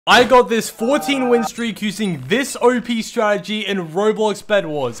I got this 14 win streak using this OP strategy in Roblox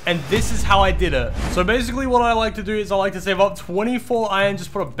BedWars, and this is how I did it. So basically what I like to do is I like to save up 24 iron,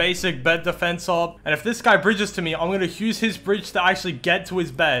 just put a basic bed defense up, and if this guy bridges to me, I'm going to use his bridge to actually get to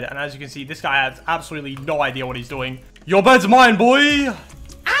his bed. And as you can see, this guy has absolutely no idea what he's doing. Your bed's mine, boy!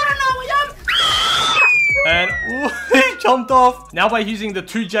 And ooh, he jumped off. Now by using the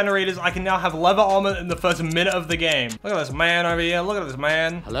 2 generators, I can now have leather armor in the first minute of the game. Look at this man over here. Look at this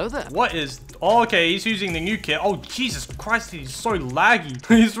man. Hello there. What is... Oh, okay, he's using the new kit. Oh, Jesus Christ, he's so laggy.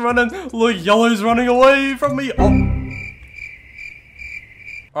 He's running. Look, yellow's running away from me. Oh.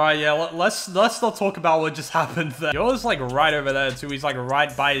 Alright, yeah, let's not talk about what just happened there. Yellow's like right over there too. He's like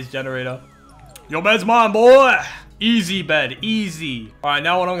right by his generator. Your bed's mine, boy. Easy bed, easy. All right,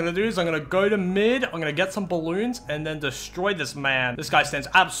 now what I'm gonna do is I'm gonna go to mid. I'm gonna get some balloons and then destroy this man. This guy stands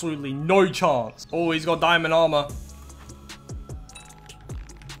absolutely no chance. Oh, he's got diamond armor.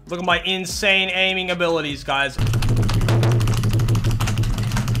 Look at my insane aiming abilities, guys.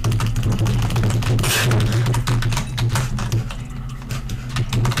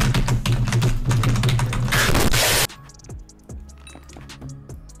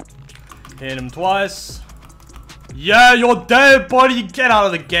 Hit him twice. Yeah, you're dead, buddy. Get out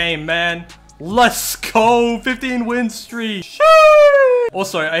of the game, man. Let's go. 15 win streak. Sheesh.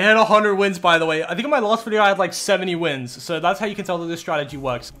 Also, I had 100 wins, by the way. I think in my last video, I had like 70 wins. So that's how you can tell that this strategy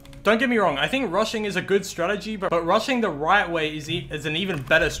works. Don't get me wrong. I think rushing is a good strategy, but rushing the right way is an even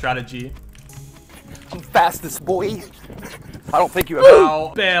better strategy. I'm fastest, boy. I don't think you have...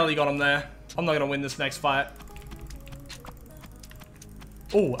 Ow. Barely got him there. I'm not going to win this next fight.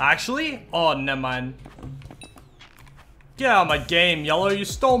 Oh, actually? Oh, never mind. Get out of my game, Yellow. You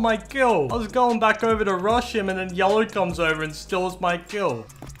stole my kill. I was going back over to rush him, and then Yellow comes over and steals my kill.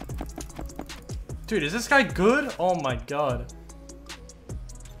 Dude, is this guy good? Oh my god.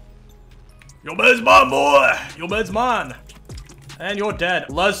 Your bed's mine, boy. Your bed's mine. And you're dead.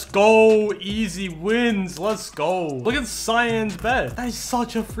 Let's go. Easy wins. Let's go. Look at Cyan's bed. That is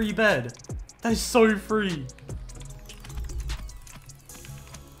such a free bed. That is so free.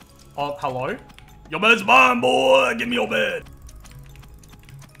 Oh, hello? Your bed's mine, boy! Give me your bed!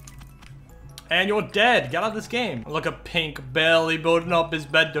 And you're dead. Get out of this game. Look at Pink barely building up his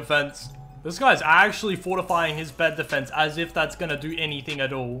bed defense. This guy's actually fortifying his bed defense as if that's gonna do anything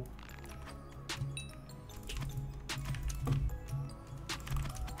at all.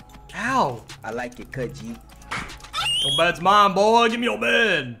 Ow! I like it, cut G. Your bed's mine, boy! Give me your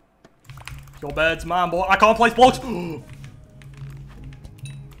bed! Your bed's mine, boy! I can't place blocks!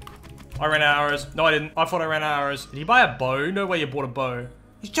 I ran out of arrows. No, I didn't. I thought I ran out of arrows. Did he buy a bow? No way you bought a bow.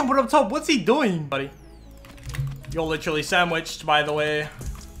 He's jumping up top. What's he doing, buddy? You're literally sandwiched, by the way.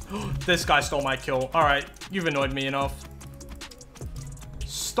 This guy stole my kill. All right. You've annoyed me enough.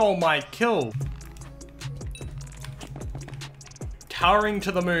 Stole my kill. Towering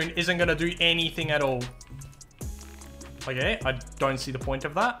to the moon isn't going to do anything at all. Okay. I don't see the point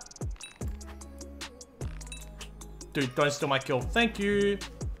of that. Dude, don't steal my kill. Thank you.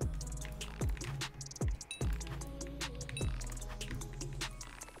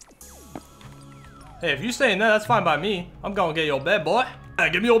 Hey, if you stay in there, that's fine by me. I'm gonna get your bed, boy.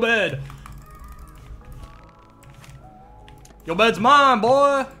 Hey, give me your bed. Your bed's mine,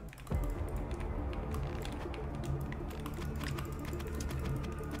 boy.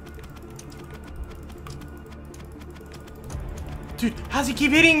 Dude, how's he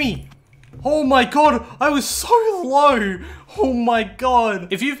keep hitting me? Oh my god, I was so low. Oh my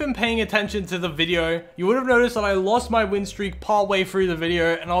god. If you've been paying attention to the video, you would have noticed that I lost my win streak partway through the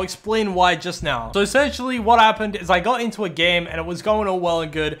video, and I'll explain why just now. So essentially what happened is I got into a game and it was going all well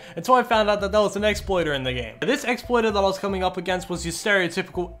and good until I found out that there was an exploiter in the game. This exploiter that I was coming up against was your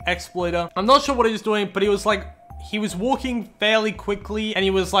stereotypical exploiter. I'm not sure what he was doing, but he was like... He was walking fairly quickly and he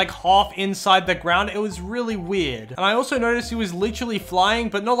was like half inside the ground. It was really weird. And I also noticed he was literally flying,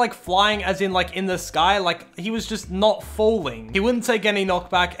 but not like flying as in like in the sky. Like he was just not falling. He wouldn't take any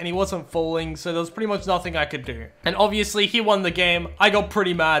knockback and he wasn't falling. So there was pretty much nothing I could do. And obviously he won the game. I got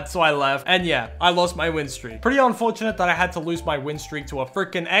pretty mad, so I left. And yeah, I lost my win streak. Pretty unfortunate that I had to lose my win streak to a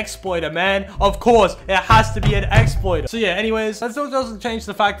freaking exploiter, man. Of course, it has to be an exploiter. So yeah, anyways, that still doesn't change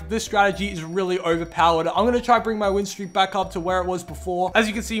the fact that this strategy is really overpowered. I'm going to try bring my win streak back up to where it was before. As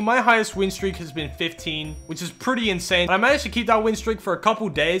you can see, my highest win streak has been 15, which is pretty insane. And I managed to keep that win streak for a couple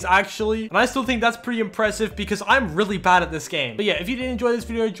days, actually. And I still think that's pretty impressive because I'm really bad at this game. But yeah, if you did enjoy this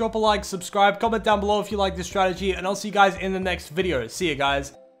video, drop a like, subscribe, comment down below if you like this strategy, and I'll see you guys in the next video. See you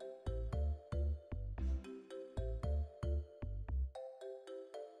guys.